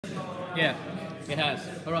Yeah, it has.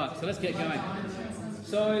 All right, so let's get going.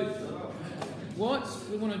 So what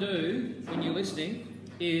we want to do when you're listening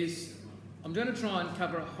is I'm going to try and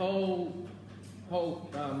cover a whole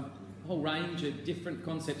range of different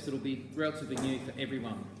concepts that will be relatively new for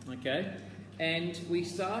everyone, okay? And we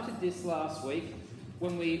started this last week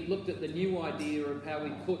when we looked at the new idea of how we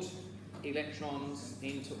put electrons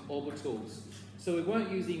into orbitals. So we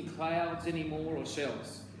weren't using clouds anymore or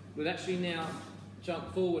shells. We've actually now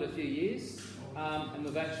jumped forward a few years and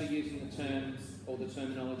we're actually using the terms or the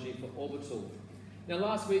terminology for orbital. Now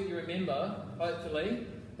last week you remember, hopefully,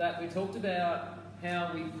 that we talked about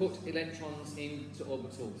how we put electrons into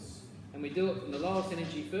orbitals. And we do it from the lowest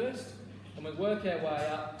energy first, and we work our way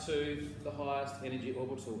up to the highest energy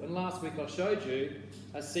orbital. And last week I showed you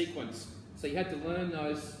a sequence. So you had to learn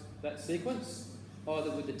that sequence,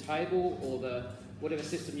 either with the table or the whatever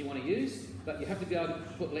system you want to use, but you have to be able to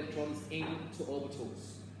put electrons into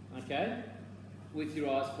orbitals, okay? With your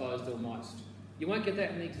eyes closed almost. You won't get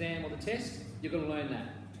that in the exam or the test, you're going to learn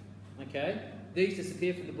that, okay? These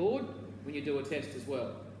disappear from the board when you do a test as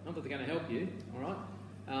well. Not that they're going to help you, all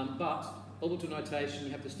right? But orbital notation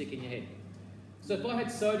you have to stick in your head. So if I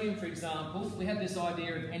had sodium, for example, we had this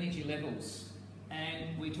idea of energy levels,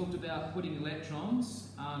 and we talked about putting electrons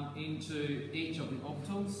into each of the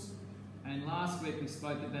orbitals, and last week we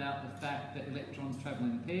spoke about the fact that electrons travel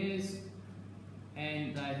in pairs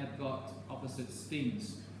and they have got opposite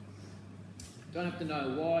spins. Don't have to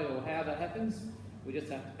know why or how that happens, we just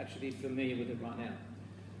have to actually be familiar with it right now.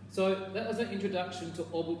 So that was an introduction to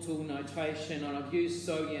orbital notation, and I've used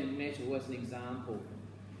sodium metal as an example.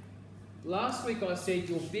 Last week I said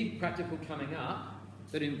your big practical coming up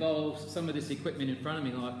that involves some of this equipment in front of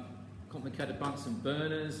me, like complicated Bunsen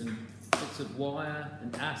burners and bits of wire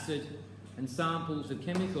and acid and samples of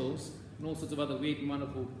chemicals and all sorts of other weird and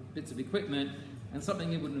wonderful bits of equipment, and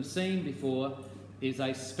something you wouldn't have seen before is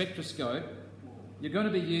a spectroscope. You're going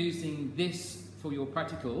to be using this for your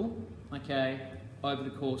practical, okay, over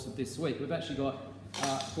the course of this week. We've actually got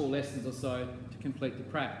 4 lessons or so to complete the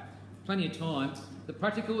prac. Plenty of time. The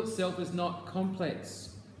practical itself is not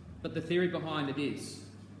complex, but the theory behind it is.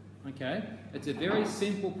 Okay? It's a very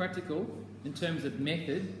simple practical in terms of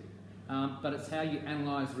method, but it's how you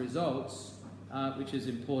analyse the results which is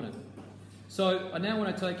important. So I now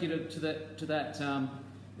want to take you to that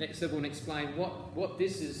next level and explain what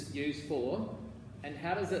this is used for and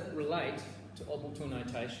how does it relate to orbital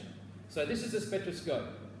notation. So this is a spectroscope.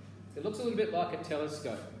 It looks a little bit like a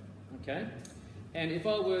telescope, okay? And if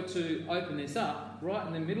I were to open this up, right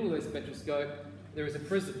in the middle of the spectroscope, there is a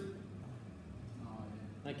prism.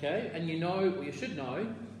 Okay, and you know, or you should know,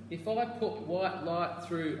 if I put white light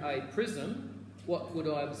through a prism, what would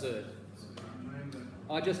I observe?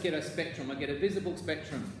 I just get a spectrum, I get a visible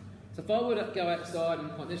spectrum. So if I were to go outside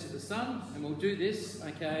and point this at the sun, and we'll do this,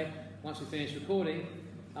 okay, once we finish recording,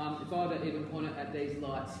 if I were to even point it at these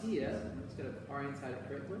lights here, I'm just going to orientate it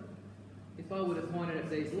correctly. If I were to point it at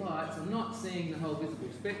these lights, I'm not seeing the whole visible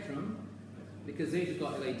spectrum because these have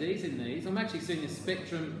got LEDs in these. I'm actually seeing the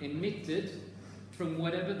spectrum emitted from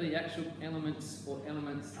whatever the actual elements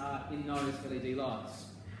are in those LED lights.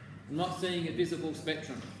 I'm not seeing a visible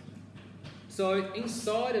spectrum. So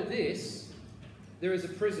inside of this, there is a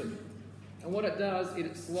prism. And what it does,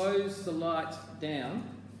 it slows the light down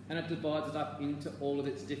and it divides it up into all of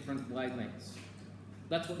its different wavelengths.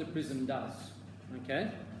 That's what the prism does,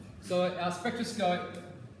 okay? So our spectroscope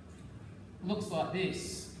looks like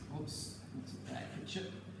this. Oops, that's a bad picture.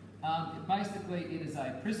 Basically, it is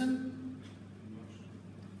a prism,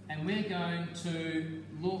 and we're going to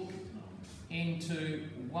look into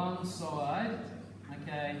one side,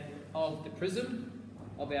 okay, of the prism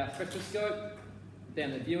of our spectroscope.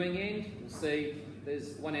 Down the viewing end, you'll see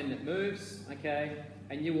there's one end that moves, okay,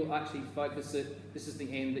 and you will actually focus it. This is the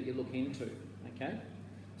end that you look into, okay.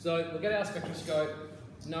 So we'll get our spectroscope,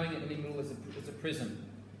 knowing that in the middle is a prism.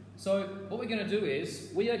 So what we're going to do is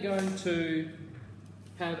we are going to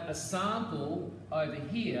have a sample over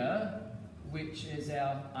here which is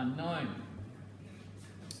our unknown.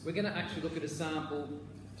 We're going to actually look at a sample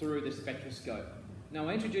through the spectroscope. Now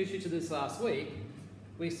I introduced you to this last week.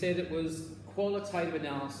 We said it was qualitative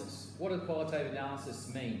analysis. What does qualitative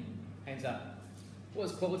analysis mean? Hands up. What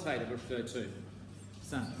does qualitative refer to?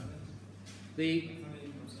 Son.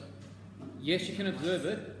 Yes, you can observe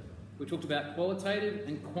it. We talked about qualitative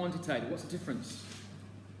and quantitative. What's the difference?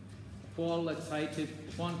 Qualitative,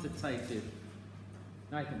 quantitative.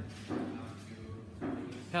 Nathan.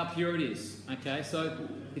 How pure it is. Okay, so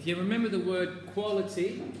if you remember the word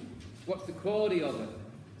quality, what's the quality of it?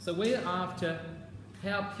 So we're after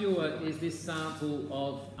how pure is this sample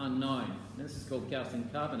of unknown. Now, this is called calcium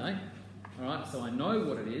carbonate. All right, so I know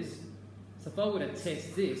what it is. So if I were to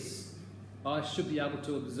test this, I should be able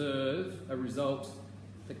to observe a result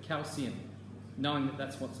for calcium, knowing that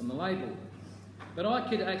that's what's on the label. But I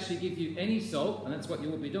could actually give you any salt, and that's what you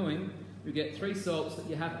will be doing. You get 3 salts that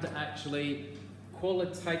you have to actually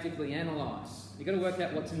qualitatively analyse. You've got to work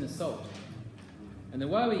out what's in the salt. And the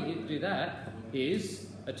way we do that is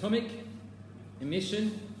atomic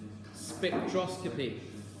emission spectroscopy.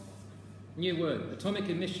 New word, atomic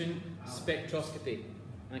emission spectroscopy.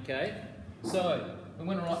 Okay? So, I'm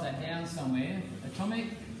going to write that down somewhere. Atomic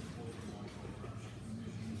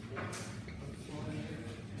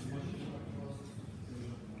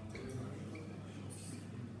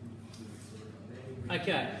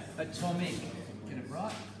atomic, get it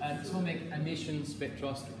right? Atomic emission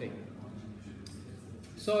spectroscopy.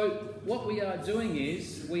 So, what we are doing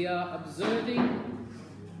is, we are observing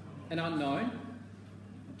an unknown,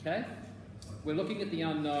 okay? We're looking at the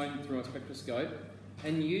unknown through a spectroscope,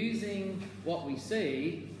 and using what we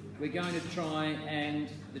see, we're going to try and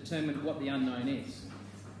determine what the unknown is.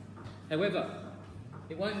 However,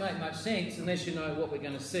 it won't make much sense unless you know what we're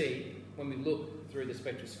going to see when we look through the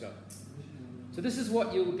spectroscope. So this is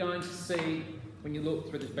what you're going to see when you look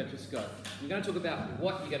through the spectroscope. I'm going to talk about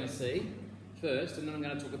what you're going to see first, and then I'm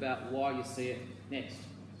going to talk about why you see it next.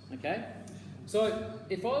 Okay? So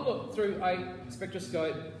if I look through a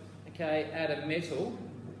spectroscope, okay, at a metal,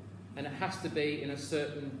 and it has to be in a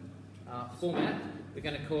certain format, we're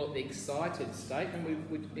going to call it the excited state, and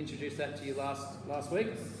we introduced that to you last week.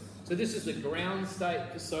 So this is the ground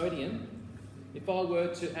state for sodium. If I were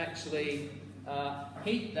to actually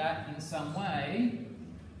heat that in some way,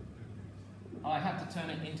 I have to turn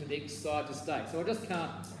it into the excited state. So I just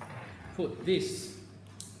can't put this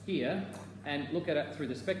here and look at it through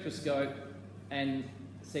the spectroscope and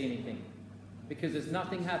see anything, because there's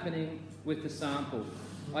nothing happening with the sample.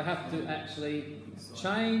 I have to actually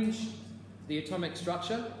change the atomic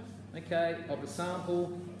structure, okay, of the sample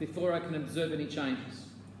before I can observe any changes.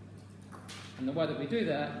 And the way that we do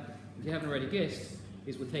that, if you haven't already guessed,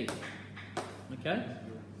 is with heat, okay,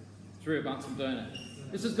 through a Bunsen burner.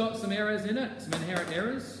 This has got some errors in it, some inherent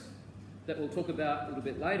errors that we'll talk about a little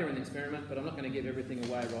bit later in the experiment, but I'm not going to give everything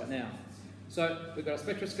away right now. So we've got a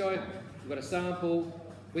spectroscope, we've got a sample.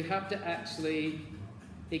 We have to actually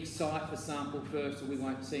excite the sample first, or we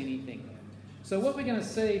won't see anything. So what we're going to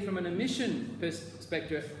see from an emission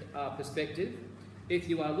perspective, if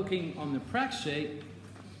you are looking on the prac sheet,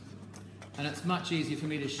 and it's much easier for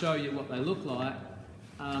me to show you what they look like,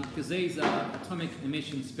 because these are atomic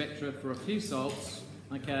emission spectra for a few salts,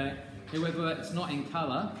 okay? However, it's not in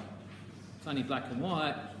colour, it's only black and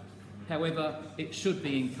white. However, it should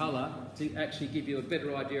be in colour to actually give you a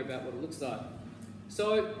better idea about what it looks like.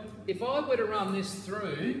 So, if I were to run this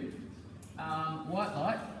through white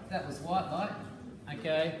light, that was white light,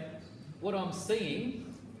 okay, what I'm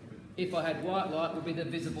seeing, if I had white light, would be the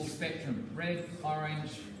visible spectrum. Red,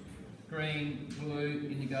 orange, green, blue,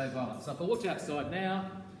 indigo, violet. So if I walked outside now,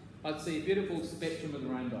 I'd see a beautiful spectrum of the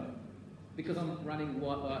rainbow, because I'm running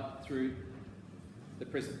white light through the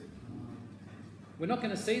prism. We're not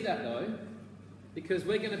going to see that though, because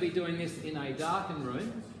we're going to be doing this in a darkened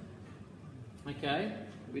room, okay?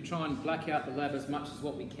 We try and black out the lab as much as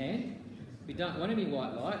what we can. We don't want any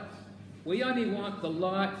white light. We only want the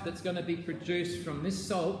light that's going to be produced from this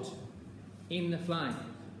salt in the flame.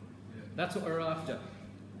 That's what we're after.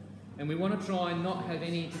 And we want to try and not have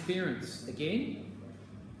any interference. Again,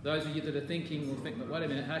 those of you that are thinking will think, wait a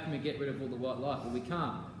minute, how can we get rid of all the white light? Well, we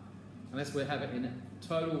can't, unless we have it in a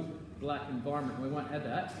total black environment. We won't have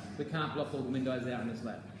that. We can't block all the windows out in this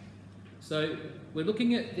lab. So we're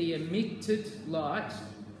looking at the emitted light,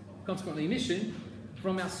 consequently emission,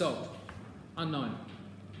 from our salt, unknown.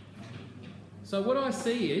 So what I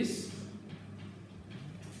see is,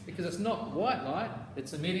 because it's not white light,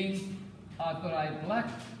 it's emitting, I've got a black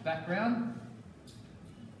background.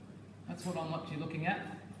 That's what I'm actually looking at.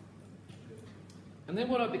 And then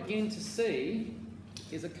what I begin to see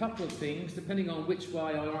is a couple of things, depending on which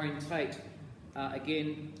way I orientate,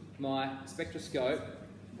 again, my spectroscope.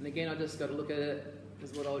 And again, I just got to look at it,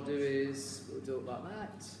 because what I'll do is, we'll do it like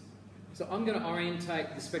that. So I'm going to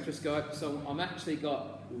orientate the spectroscope, so I'm actually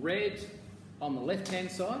got red on the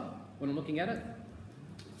left-hand side when I'm looking at it.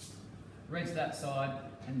 Red's that side,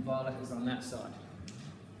 and violet is on that side.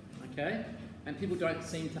 Okay? And people don't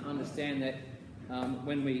seem to understand that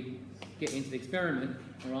when we get into the experiment,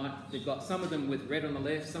 all right, they've got some of them with red on the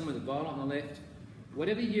left, some with violet on the left.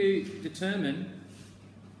 Whatever you determine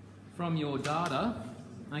from your data,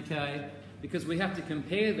 okay, because we have to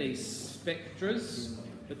compare these spectras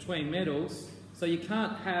between metals, so you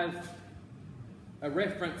can't have a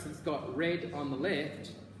reference that's got red on the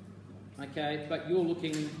left, okay, but you're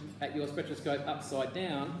looking at your spectroscope upside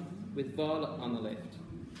down with violet on the left,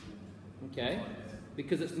 okay,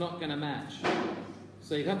 because it's not going to match.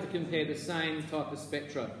 So you have to compare the same type of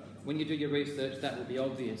spectra. When you do your research, that will be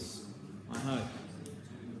obvious, I hope.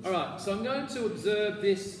 Alright, so I'm going to observe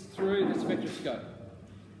this through the spectroscope.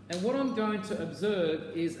 And what I'm going to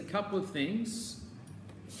observe is a couple of things.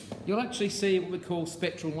 You'll actually see what we call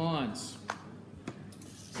spectral lines.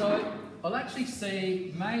 So I'll actually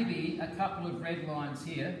see maybe a couple of red lines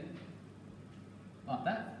here, like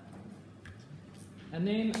that. And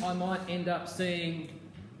then I might end up seeing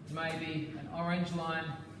maybe an orange line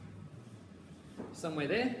somewhere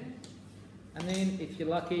there. And then, if you're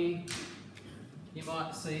lucky, you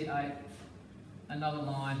might see another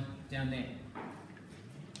line down there.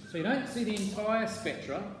 So you don't see the entire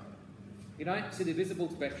spectra, you don't see the visible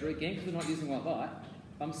spectra, again, because we're not using white light.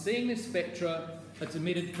 I'm seeing the spectra that's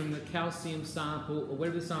emitted from the calcium sample, or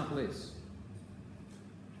whatever the sample is.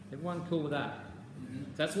 Everyone cool with that?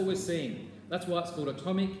 That's what we're seeing. That's why it's called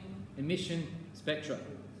atomic emission spectra.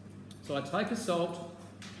 So I take a salt,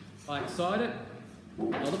 I excite it,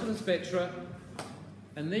 I look at the spectra,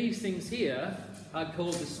 and these things here are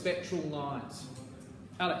called the spectral lines.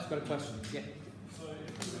 Alex, got a question? Yeah. So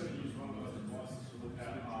if we're going to use one of those devices to look at,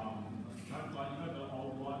 like you know the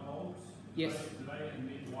old light bulbs? Yes. Do they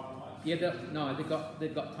emit white light? Yeah, no,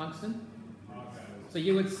 they've got tungsten. Okay. So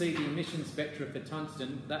you would see the emission spectra for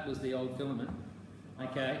tungsten. That was the old filament.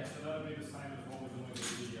 Okay. So that would be the same as what we're doing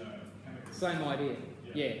with the chemical. Same idea.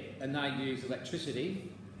 Yeah. And they use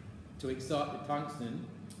electricity to excite the tungsten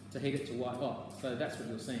to heat it to white light. So that's what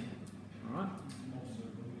you're seeing. All right.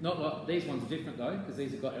 Not like these ones are different though, because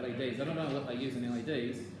these have got LEDs. I don't know what they use in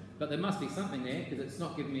LEDs, but there must be something there because it's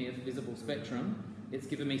not giving me a visible spectrum. It's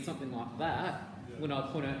giving me something like that when I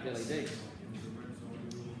point out the LEDs.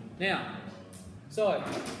 Now, so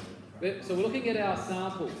we're looking at our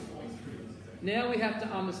sample. Now we have to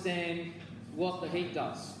understand what the heat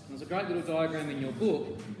does. There's a great little diagram in your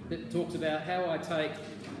book that talks about how I take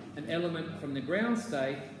an element from the ground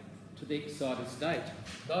state to the excited state.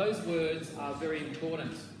 Those words are very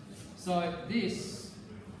important. So this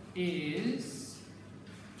is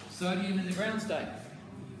sodium in the ground state.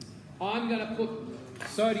 I'm going to put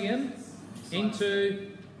sodium into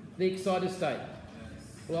the excited state.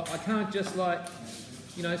 Well, I can't just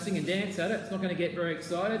sing and dance at it. It's not going to get very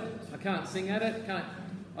excited. I can't sing at it.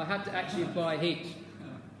 I have to actually apply heat.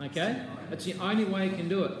 Okay? That's the only way you can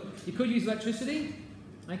do it. You could use electricity.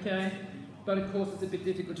 Okay? But of course it's a bit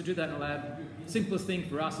difficult to do that in a lab. Simplest thing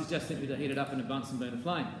for us is just simply to heat it up in a Bunsen burner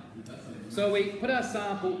flame. So we put our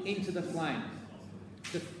sample into the flame.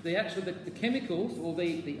 The chemicals, or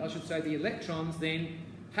I should say the electrons, then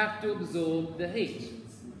have to absorb the heat.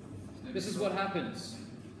 This is what happens.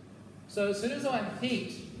 So as soon as I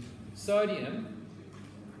heat sodium,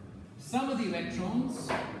 some of the electrons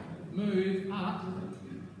move up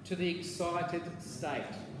to the excited state.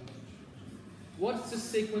 What's the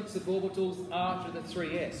sequence of orbitals after the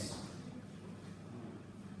 3s?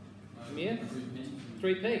 Yeah?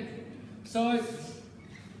 3p. So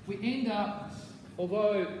we end up,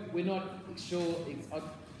 although we're not sure,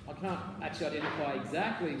 I can't actually identify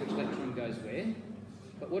exactly which electron goes where,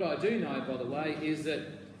 but what I do know, by the way, is that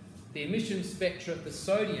the emission spectra for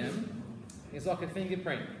sodium is like a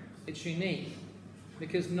fingerprint. It's unique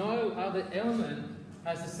because no other element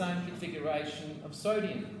has the same configuration of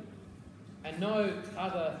sodium. And no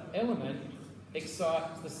other element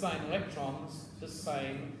excites the same electrons the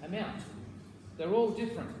same amount. They're all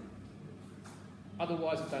different.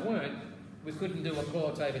 Otherwise, if they weren't, we couldn't do a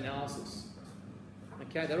qualitative analysis.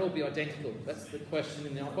 Okay, they'd all be identical. That's the question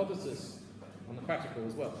in the hypothesis, on the practical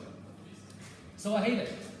as well. So I heat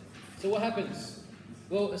it. So what happens?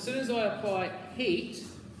 Well, as soon as I apply heat,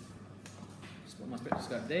 just put my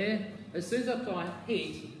spectroscope there, as soon as I apply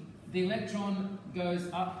heat, the electron goes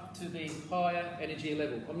up to the higher energy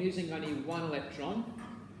level. I'm using only one electron.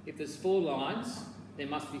 If there's 4 lines, there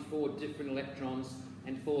must be 4 different electrons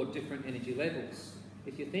and 4 different energy levels.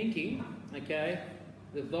 If you're thinking, okay,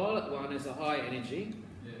 the violet one is a high energy,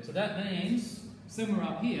 so that means somewhere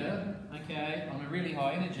up here, okay, on a really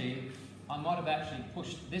high energy, I might have actually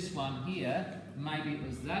pushed this one here, maybe it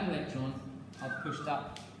was that electron I've pushed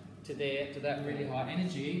up to there, to that really high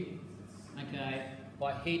energy, okay,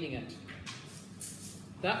 by heating it.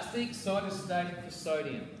 That's the excited state for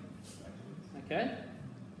sodium. Okay?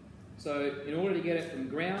 So in order to get it from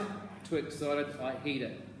ground to excited, I heat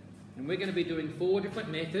it. And we're going to be doing 4 different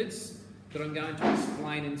methods that I'm going to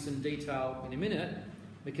explain in some detail in a minute,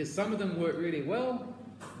 because some of them work really well,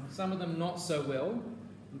 and some of them not so well.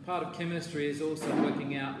 And part of chemistry is also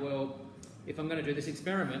working out, well, if I'm going to do this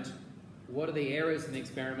experiment, what are the errors in the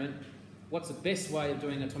experiment? What's the best way of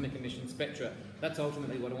doing atomic emission spectra? That's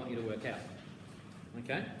ultimately what I want you to work out.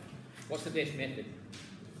 Okay? What's the best method?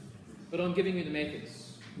 But I'm giving you the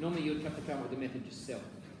methods. Normally you'd have to come up with the method yourself.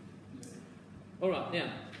 Alright, now,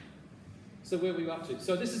 so where are we up to?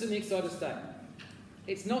 So this is in the excited state.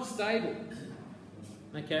 It's not stable.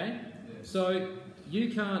 Okay? So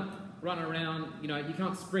you can't run around, you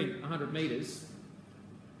can't sprint 100 metres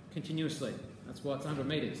continuously. That's why it's 100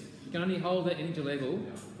 metres. You can only hold that energy level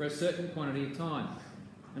for a certain quantity of time.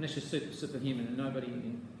 Unless you're superhuman, and nobody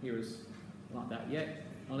in here is like that yet,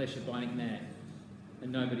 unless you're bionic mad.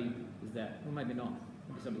 And nobody is that. Well, maybe not.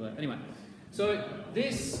 Maybe some of that. Anyway, so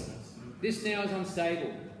this now is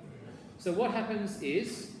unstable. So what happens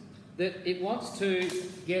is that it wants to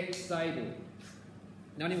get stable.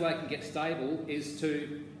 The only way it can get stable is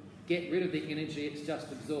to get rid of the energy it's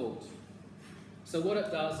just absorbed. So what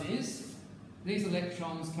it does is, these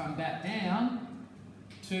electrons come back down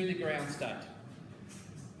to the ground state.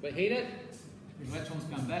 We heat it, the electrons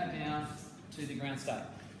come back down to the ground state.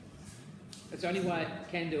 That's the only way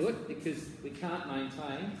it can do it, because we can't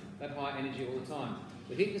maintain that high energy all the time.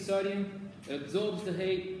 We heat the sodium, it absorbs the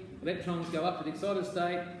heat, electrons go up to the excited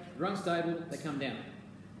state, they're unstable, they come down.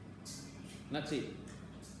 And that's it.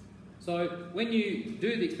 So when you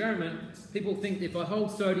do the experiment, people think if I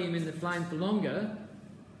hold sodium in the flame for longer,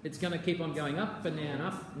 it's going to keep on going up and down,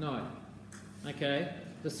 up. No. Okay?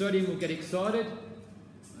 The sodium will get excited.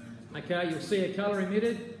 Okay? You'll see a colour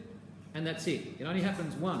emitted, and that's it. It only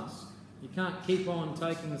happens once. You can't keep on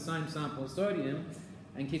taking the same sample of sodium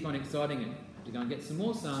and keep on exciting it. You go and get some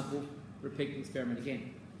more sample, repeat the experiment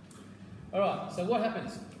again. Alright, so what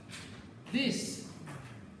happens? This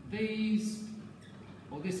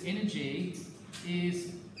energy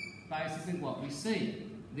is basically what we see.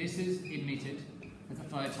 This is emitted as a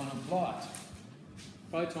photon of light.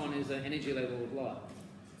 Photon is an energy level of light.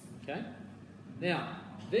 Okay? Now,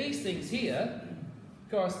 these things here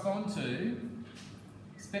correspond to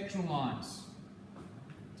spectral lines.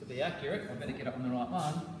 To be accurate, I better get up on the right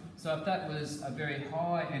one. So if that was a very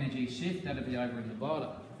high energy shift, that would be over in the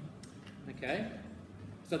bottom. Okay?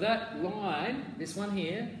 So that line, this one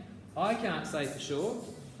here, I can't say for sure.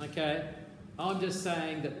 Okay? I'm just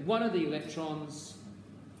saying that one of the electrons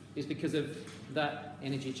is because of that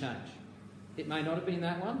energy change. It may not have been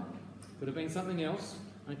that one, could have been something else,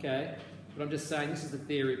 okay? But I'm just saying this is the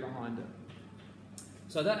theory behind it.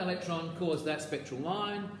 So that electron caused that spectral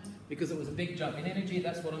line because it was a big jump in energy.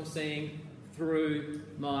 That's what I'm seeing through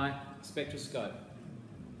my spectroscope.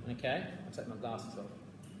 Okay? I'll take my glasses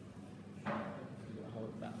off. Hold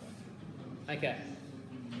it that way. Okay.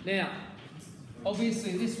 Now,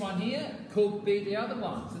 obviously this one here could be the other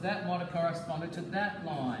one. So that might have corresponded to that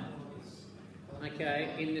line.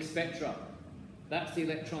 Okay, in the spectra. That's the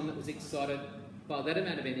electron that was excited by that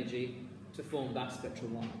amount of energy to form that spectral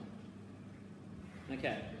line.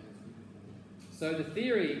 Okay. So the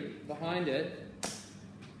theory behind it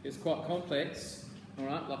is quite complex,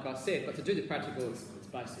 alright, like I said, but to do the practical, it's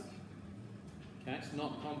basic. Okay, it's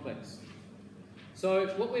not complex. So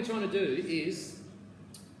what we're trying to do is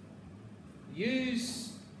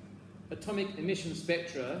use atomic emission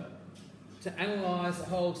spectra to analyse a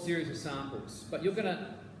whole series of samples. But you've got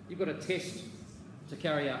a test to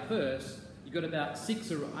carry out first. You've got about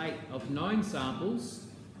 6 or 8 of known samples,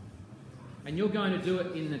 and you're going to do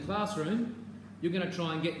it in the classroom. You're going to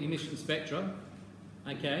try and get the emission spectra,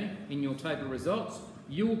 okay, in your table of results.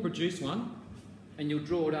 You will produce one, and you'll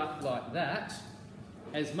draw it up like that,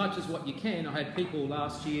 as much as what you can. I had people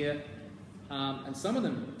last year, and some of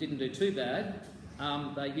them didn't do too bad.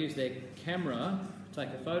 They used their camera to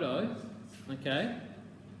take a photo, okay,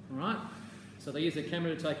 all right? So they used their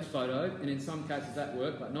camera to take a photo, and in some cases that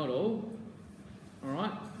worked, but not all, all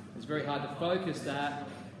right? It's very hard to focus that.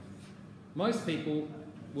 Most people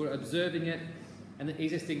were observing it, and the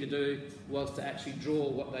easiest thing to do was to actually draw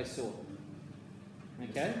what they saw,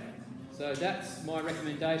 okay? So that's my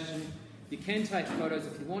recommendation. You can take photos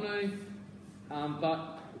if you want to,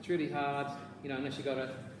 but it's really hard, unless you've got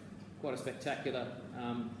quite a spectacular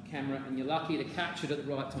camera and you're lucky to catch it at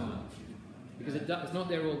the right time. Because it's not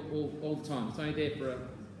there all the time. It's only there for a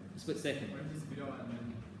split second.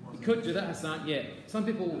 You could do that, Hassan, yeah. Some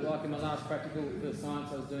people, like in my last practical for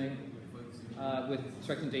science I was doing with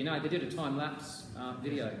extracting DNA, they did a time-lapse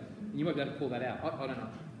video. And you might be able to pull that out. I don't know,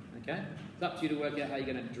 okay? It's up to you to work out how you're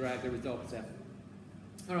going to drag the results out.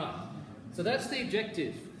 All right, so that's the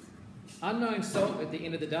objective. Unknown salt at the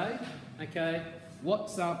end of the day, okay?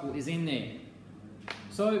 What sample is in there?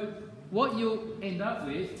 So what you'll end up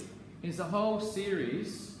with is a whole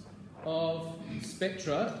series of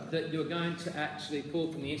spectra that you're going to actually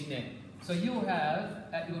pull from the internet. So you'll have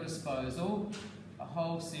at your disposal a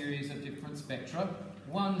whole series of different spectra.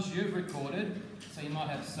 Ones you've recorded, so you might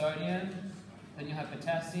have sodium, then you have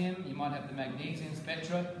potassium, you might have the magnesium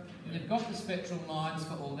spectra, and you've got the spectral lines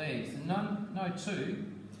for all these. And no two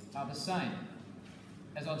are the same.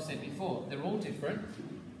 As I've said before, they're all different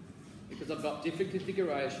because I've got different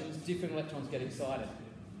configurations, different electrons get excited.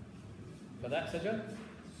 Got that, Sergio?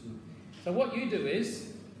 So what you do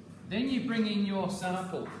is, then you bring in your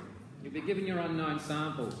sample. You'll be given your unknown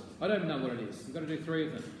sample. I don't know what it is. You've got to do 3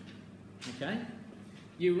 of them. Okay?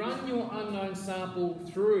 You run your unknown sample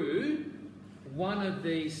through one of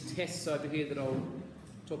these tests over here that I'll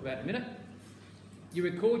talk about in a minute. You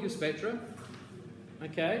record your spectra.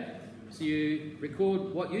 Okay? So you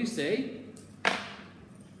record what you see.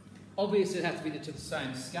 Obviously it has to be to the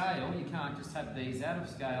same scale. You can't just have these out of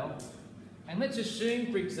scale. And let's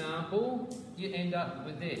assume, for example, you end up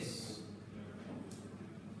with this.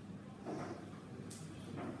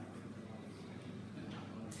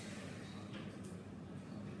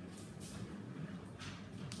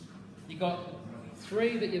 You've got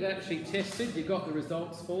 3 that you've actually tested, you've got the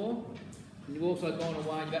results for, and you've also gone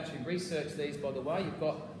away and you've actually researched these, by the way. You've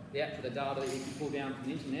got the data that you can pull down from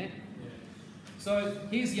the internet. So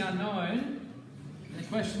here's the unknown, and the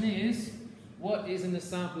question is, what is in the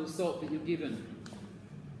sample of salt that you're given?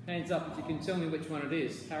 Hands up if you can tell me which one it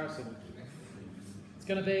is. Harrison. It's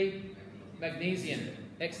going to be magnesium.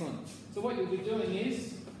 Excellent. So what you'll be doing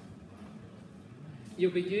is,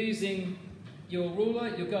 you'll be using your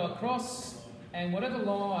ruler, you'll go across, and whatever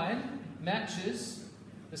line matches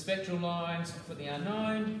the spectral lines for the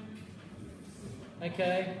unknown,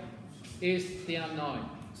 okay, is the unknown.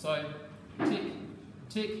 So tick,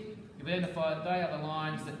 tick, you've identified they are the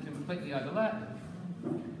lines that completely overlap,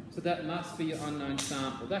 so that must be your unknown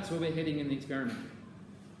sample. That's where we're heading in the experiment.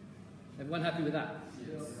 Everyone happy with that?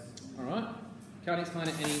 Yes. All right. Can't explain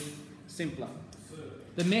it any simpler.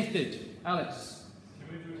 The method, Alex.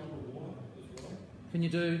 Can we do underwater as well? Can you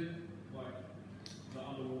do? Like the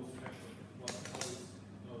underwater spectrum,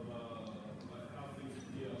 like how things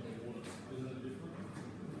appear underwater. Isn't it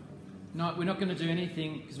different? No, we're not going to do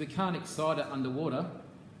anything because we can't excite it underwater.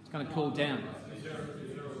 It's going to cool down. Is there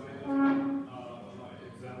a way that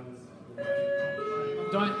examines the way?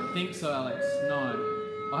 Don't think so, Alex.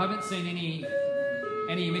 No, I haven't seen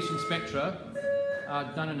any emission spectra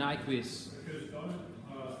done in aqueous. Because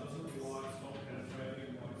doesn't the light stop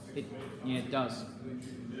penetrating like 6 meters? Yeah, it does.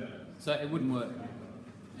 Yeah. So it wouldn't work.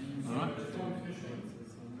 All right.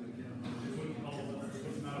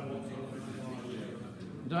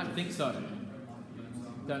 Don't think so.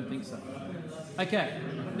 Don't think so. Okay,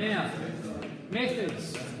 now,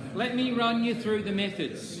 methods. Let me run you through the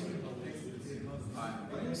methods.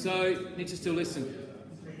 So, you need to still listen.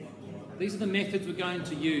 These are the methods we're going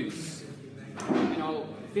to use. And I'll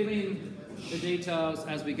fill in the details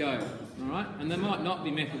as we go. All right? And there might not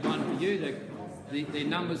be method 1 for you. The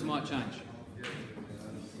numbers might change.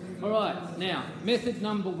 All right, now, method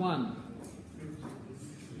number 1.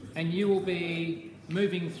 And you will be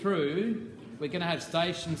moving through. We're going to have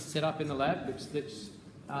stations set up in the lab, which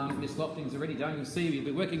Miss Lofting's already done. You'll see we'll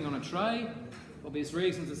be working on a tray. For obvious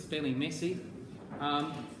reasons, it's fairly messy.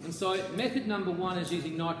 And so method number 1 is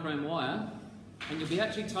using nichrome wire, and you'll be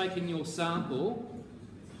actually taking your sample,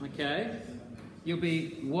 okay? You'll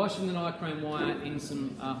be washing the nichrome wire in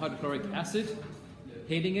some hydrochloric acid,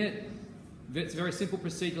 heating it. It's a very simple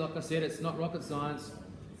procedure, like I said, it's not rocket science.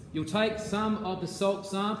 You'll take some of the salt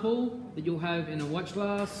sample that you'll have in a watch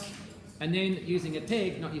glass, and then using a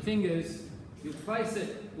peg, not your fingers, you'll place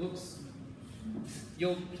it,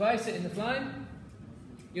 you'll place it in the flame.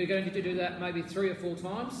 You're going to do that maybe 3 or 4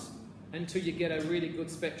 times until you get a really good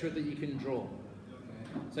spectra that you can draw.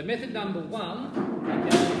 So method number 1,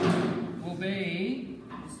 okay, will be,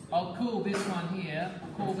 I'll call this one here,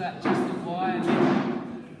 I'll call that just the wire method.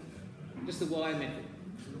 Just the wire method.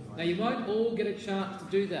 Now you won't all get a chance to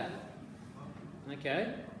do that,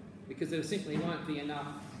 okay, because there simply won't be enough.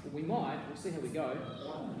 Well, we might, we'll see how we go,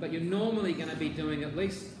 but you're normally going to be doing at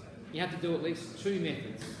least, you have to do at least 2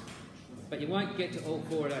 methods. But you won't get to all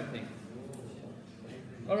 4, I don't think.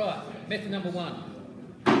 All right, method number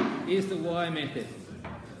 1 is the wire method.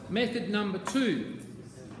 Method number 2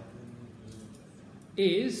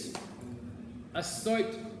 is a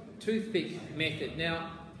soaked toothpick method.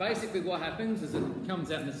 Now, basically what happens is it comes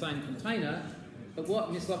out in the same container, but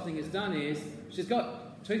what Miss Lofting has done is she's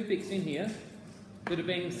got toothpicks in here that have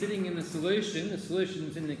been sitting in the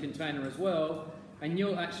solution's in the container as well, and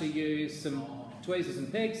you'll actually use some tweezers and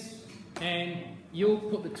pegs, and you'll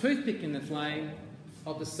put the toothpick in the flame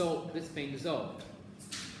of the salt that's been dissolved.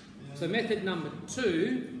 So method number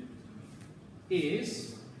 2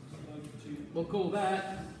 is, we'll call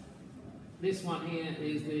that, this one here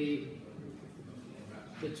is the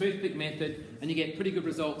toothpick method, and you get pretty good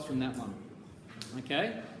results from that one.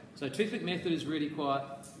 Okay? So toothpick method is really quite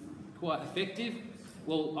effective.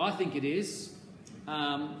 Well, I think it is.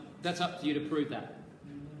 That's up to you to prove that.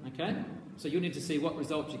 Okay? So you'll need to see what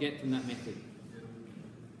results you get from that method.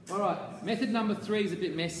 Alright, method number 3 is a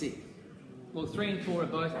bit messy. Well, 3 and 4 are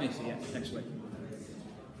both messy, actually.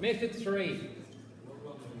 Method 3.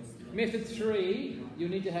 Method 3, you'll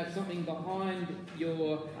need to have something behind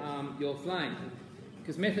your flame.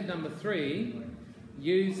 Because method number 3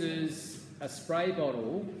 uses a spray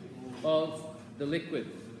bottle of the liquid,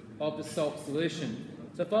 of the salt solution.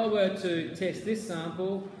 So if I were to test this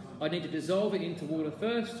sample, I need to dissolve it into water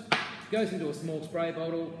first, it goes into a small spray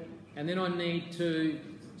bottle, and then I need to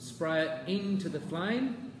spray it into the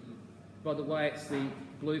flame. By the way, it's the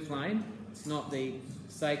blue flame, it's not the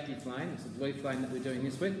safety flame, it's the blue flame that we're doing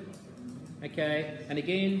this with. Okay, and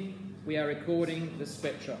again, we are recording the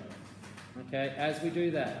spectra. Okay, as we do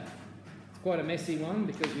that. It's quite a messy one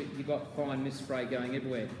because you've got fine mist spray going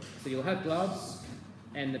everywhere. So you'll have gloves,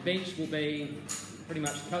 and the bench will be pretty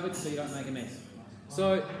much covered so you don't make a mess.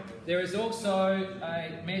 So there is also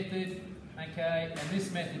a method, okay, and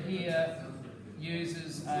this method here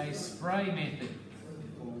uses a spray method.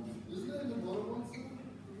 Isn't that in the bottom one, sir?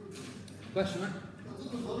 Question mark? I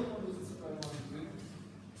think the bottom one was the spray one.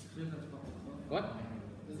 What?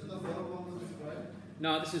 Is it the bottom one with the spray?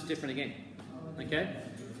 No, this is different again. Okay?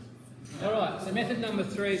 Alright, so method number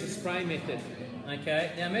 3 is a spray method.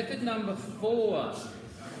 Okay, now method number 4,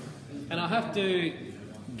 and I have to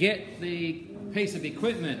get the piece of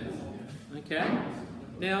equipment. Okay?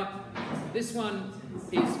 Now, this one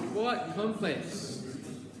is quite complex,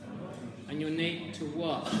 and you'll need to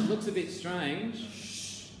watch. It looks a bit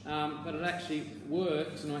strange, but it actually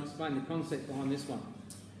works, and I'll explain the concept behind this one.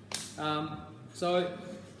 So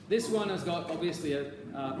this one has got obviously a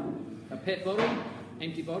PET bottle,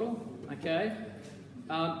 empty bottle, okay?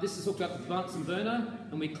 This is hooked up to the Bunsen burner,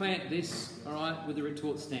 and we clamp this, all right, with a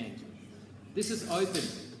retort stand. This is open,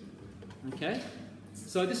 okay?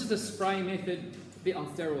 So this is a spray method, a bit on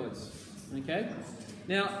steroids, okay?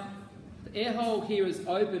 Now, the air hole here is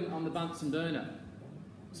open on the Bunsen burner,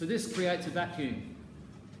 so this creates a vacuum,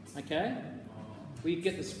 okay? We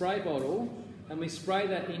get the spray bottle, and we spray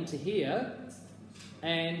that into here,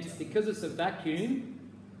 and because it's a vacuum,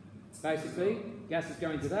 basically, gas is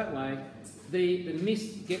going to that way, the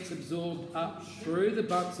mist gets absorbed up through the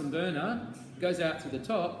Bunsen burner, goes out to the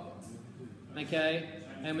top, okay,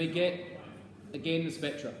 and we get, again, the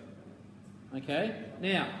spectra, okay?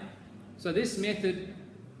 Now, so this method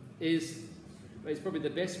is probably the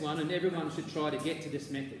best one, and everyone should try to get to this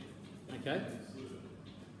method, okay?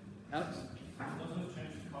 Alex? Doesn't it change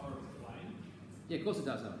the colour of the flame? Yeah, of course it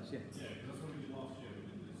does, Alex, yeah. Yeah, that's what we did last year.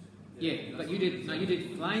 We did this. Yeah, but you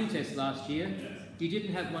did flame test last year. Yeah. You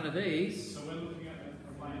didn't have one of these. So we're looking at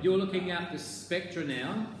the flame. You're looking at the spectra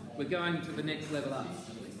now. We're going to the next level up.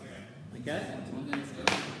 Okay?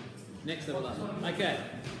 Next level up. Okay.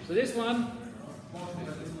 So this one,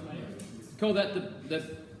 call that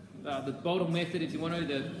the bottle method if you want to,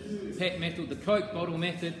 the PET method, the Coke bottle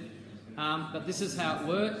method. But this is how it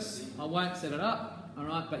works. I won't set it up, all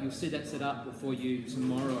right? But you'll see that set up for you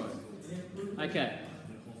tomorrow. Okay.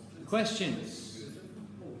 Questions?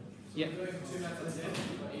 Yeah.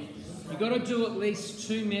 You've got to do at least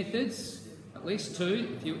 2 methods, at least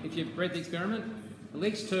 2, if you've read the experiment, at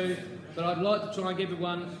least 2, but I'd like to try and give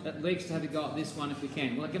everyone at least to have a go at this one if we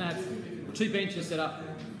can. We're going to have 2 benches set up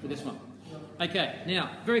for this one. Okay, now,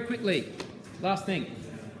 very quickly, last thing.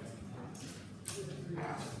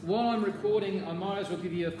 While I'm recording, I might as well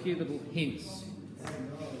give you a few little hints.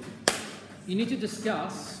 You need to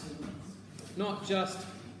discuss not just,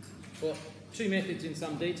 well, 2 methods in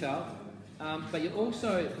some detail, but you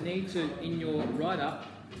also need to, in your write-up,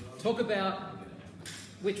 talk about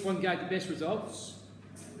which one gave the best results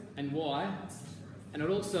and why, and it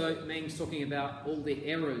also means talking about all the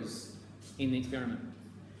errors in the experiment.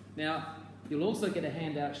 Now, you'll also get a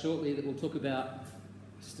handout shortly that will talk about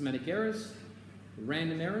systematic errors,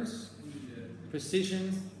 random errors,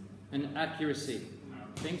 precision, and accuracy.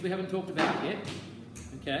 Things we haven't talked about yet,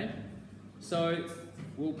 okay? So,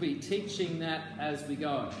 we'll be teaching that as we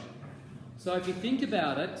go. So if you think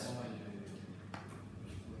about it,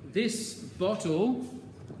 this bottle,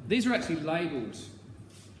 these are actually labelled.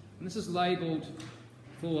 And this is labelled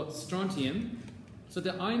for strontium. So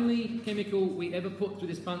the only chemical we ever put through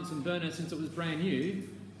this Bunsen burner since it was brand new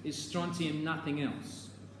is strontium, nothing else.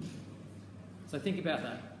 So think about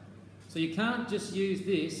that. So you can't just use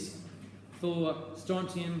this for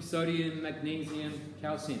strontium, sodium, magnesium,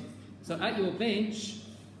 calcium. So at your bench,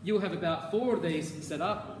 you'll have about 4 of these set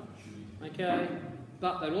up, okay?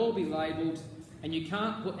 But they'll all be labelled, and you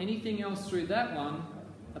can't put anything else through that one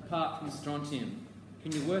apart from strontium.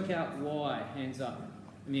 Can you work out why? Hands up.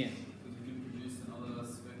 Amir. Because you can produce another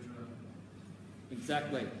spectra.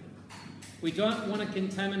 Exactly. We don't want to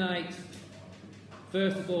contaminate,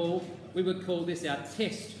 first of all, we would call this our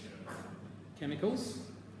test chemicals.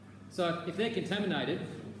 So if they're contaminated,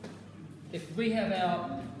 if we have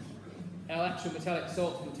our actual metallic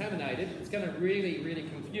salts contaminated, it's going to really, really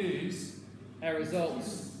confuse our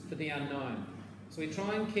results for the unknown. So we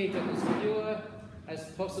try and keep it as pure as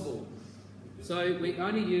possible. So we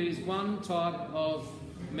only use one type of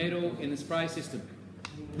metal in the spray system.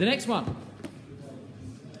 The next one,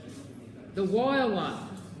 the wire one.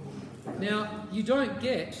 Now, you don't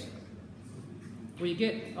get, well, you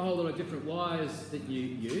get a whole lot of different wires that you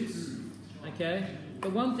use, okay?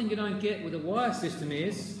 But one thing you don't get with a wire system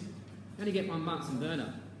is you only get one Bunsen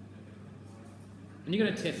burner. And you're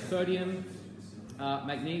going to test sodium,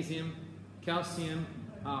 magnesium, calcium,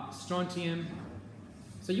 strontium.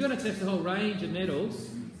 So you're going to test a whole range of metals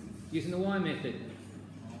using the wire method.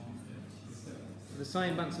 The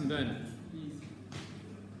same Bunsen burner.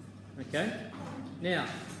 Okay? Now,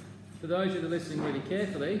 for those of you that are listening really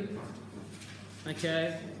carefully,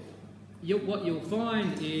 okay, what you'll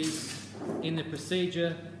find is in the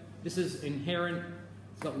procedure, this is inherent,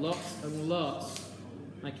 it's got lots and lots,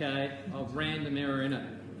 okay, of random error in it.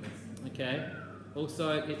 Okay?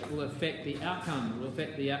 Also, it will affect the outcome, it will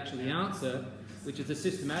affect the answer, which is a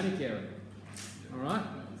systematic error. Alright?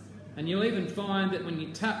 And you'll even find that when you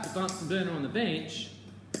tap the Bunsen burner on the bench,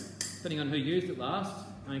 depending on who used it last,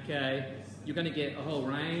 okay, you're going to get a whole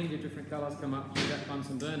range of different colours come up through that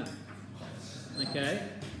Bunsen burner. Okay?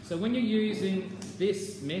 So when you're using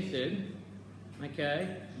this method,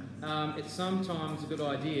 okay, it's sometimes a good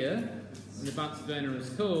idea, when the Bunsen burner is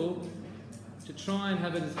cool, to try and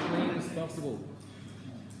have it as clean as possible.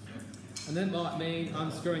 And that might mean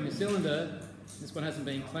unscrewing the cylinder. This one hasn't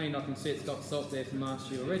been cleaned, I can see it's got salt there from last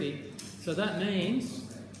year already. So that means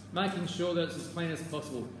making sure that it's as clean as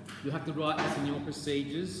possible. You'll have to write this in your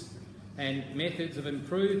procedures and methods of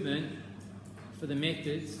improvement for the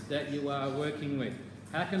methods that you are working with.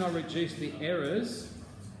 How can I reduce the errors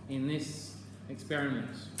in this experiment?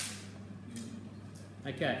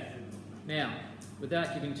 Okay, now,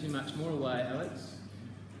 without giving too much more away, Alex,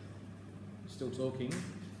 still talking,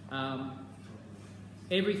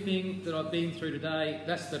 everything that I've been through today,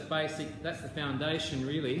 that's the basic, that's the foundation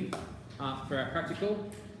really for our practical.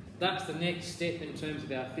 That's the next step in terms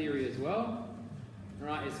of our theory as well. All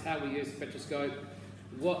right, is how we use the spectroscope,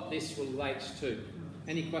 what this relates to.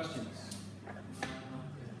 Any questions?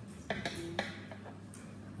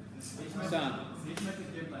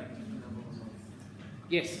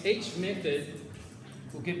 Yes, each method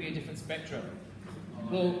will give you a different spectrum.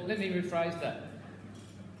 Well, let me rephrase that.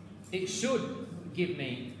 It should give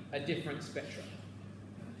me a different spectrum.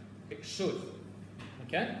 It should.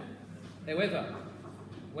 Okay? However,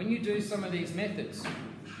 when you do some of these methods,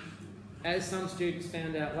 as some students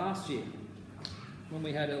found out last year, when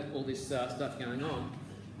we had all this stuff going on,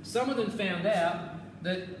 some of them found out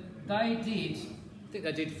that they did, I think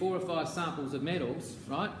they did 4 or 5 samples of metals,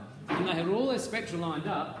 right? And they had all their spectra lined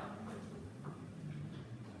up,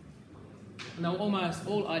 and they were almost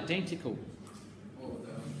all identical.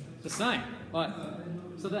 The same. Like,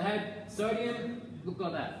 so they had sodium, look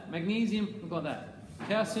like that. Magnesium, look like that.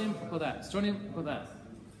 Calcium, look like that. Strontium, look like that.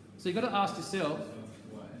 So you've got to ask yourself,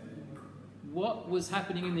 what was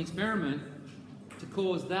happening in the experiment to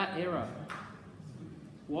cause that error?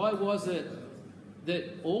 Why was it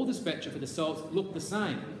that all the spectra for the salts looked the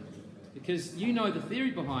same? Because you know the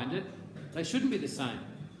theory behind it, they shouldn't be the same.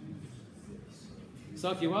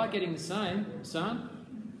 So if you are getting the same, son,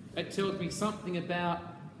 it tells me something about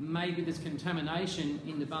maybe there's contamination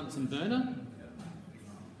in the Bunsen burner.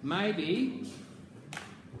 Maybe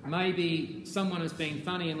someone has been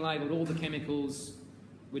funny and labelled all the chemicals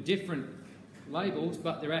with different labels,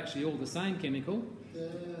 but they're actually all the same chemical.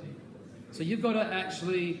 So you've got to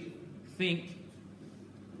actually think,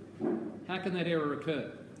 how can that error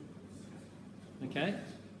occur? Okay?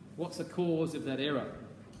 What's the cause of that error?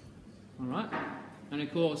 All right? And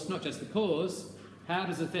of course, not just the cause, how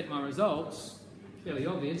does it affect my results? Fairly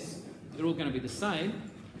obvious. They're all going to be the same.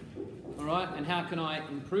 All right? And how can I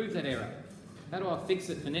improve that error? How do I fix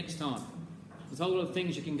it for next time? There's a whole lot of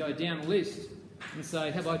things you can go down the list and say,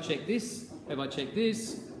 have I checked this? Have I checked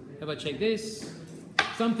this? Have I checked this?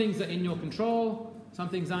 some things are in your control, some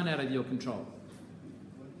things aren't out of your control.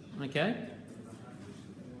 Okay?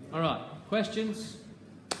 All right, questions?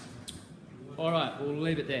 All right, we'll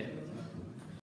leave it there.